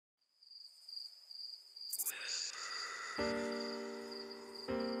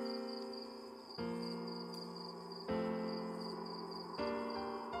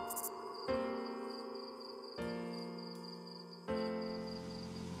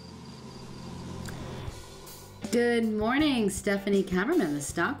Good morning, Stephanie Kammerman, the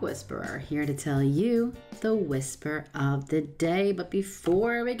Stock Whisperer, here to tell you the whisper of the day. But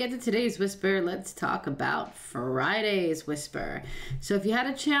before we get to today's whisper, let's talk about Friday's whisper. So if you had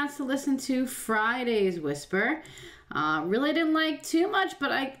a chance to listen to Friday's whisper, really didn't like too much,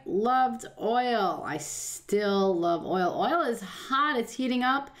 but I loved oil. I still love oil. Oil is hot, it's heating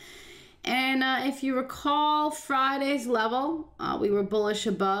up. And if you recall, Friday's level, we were bullish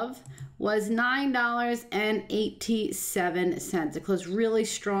above, was $9.87. It closed really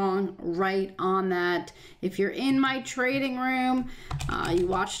strong right on that. If you're in my trading room, you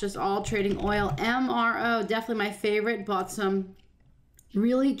watched us all trading oil. MRO, definitely my favorite. Bought some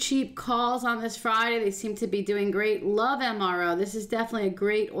really cheap calls on this Friday. They seem to be doing great. Love MRO. This is definitely a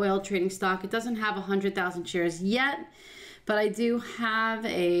great oil trading stock. It doesn't have 100,000 shares yet, but I do have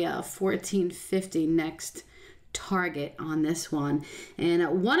a 1450 next target on this one.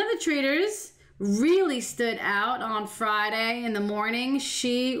 And one of the traders really stood out on Friday in the morning.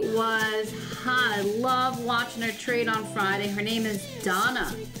 She was hot. I love watching her trade on Friday. Her name is Donna,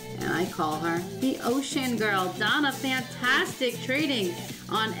 and I call her the Ocean Girl. Donna, fantastic trading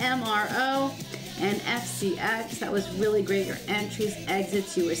on MRO and FCX. That was really great. Your entries,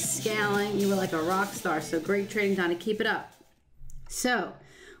 exits, you were scaling. You were like a rock star. So great trading, Donna. Keep it up. So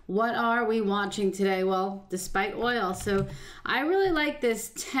what are we watching today? Well, despite oil. So I really like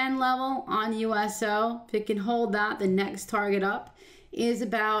this 10 level on USO. If it can hold that, the next target up is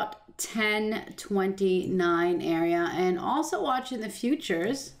about 1029 area. And also watching the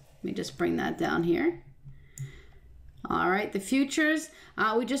futures. Let me just bring that down here. All right, the futures,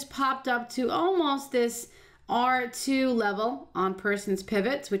 we just popped up to almost this R2 level on Person's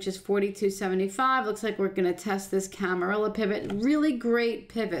pivots, which is 42.75. Looks like we're going to test this Camarilla pivot. Really great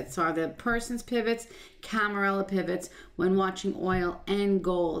pivots are the Person's pivots, Camarilla pivots when watching oil and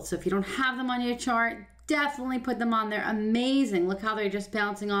gold. So if you don't have them on your chart, definitely put them on there. Amazing. Look how they're just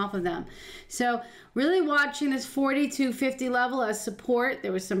bouncing off of them. So really watching this 42.50 level as support.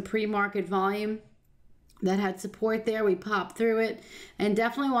 There was some pre-market volume that had support there. We popped through it, and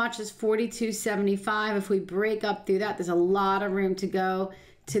definitely watch this 42.75. If we break up through that, there's a lot of room to go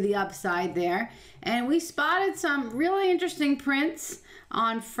to the upside there. And we spotted some really interesting prints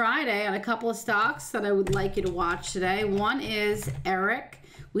on Friday on a couple of stocks that I would like you to watch today. One is Eric.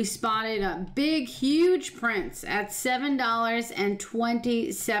 We spotted a big, huge prints at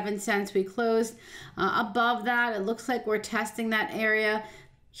 $7.27. We closed above that. It looks like we're testing that area.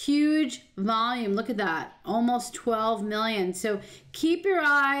 Huge volume. Look at that. Almost 12 million. So keep your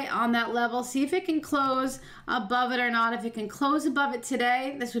eye on that level. See if it can close above it or not. If it can close above it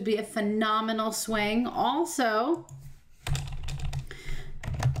today, this would be a phenomenal swing. Also,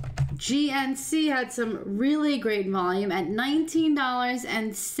 GNC had some really great volume at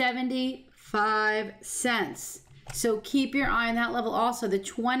 $19.75. So keep your eye on that level. Also, the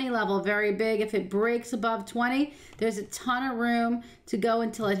 20 level, very big. If it breaks above 20, there's a ton of room to go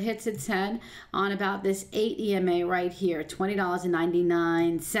until it hits its head on about this 8 EMA right here,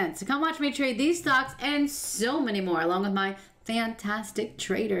 $20.99. So come watch me trade these stocks and so many more, along with my fantastic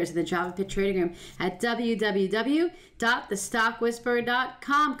traders in the Java Pit Trading Room at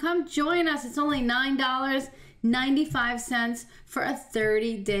www.thestockwhisperer.com. Come join us. It's only $9.95 for a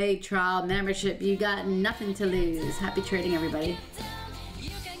 30-day trial membership. You got nothing to lose. Happy trading, everybody.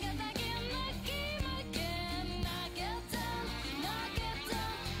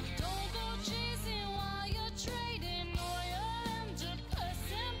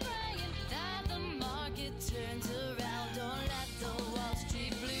 Turns around.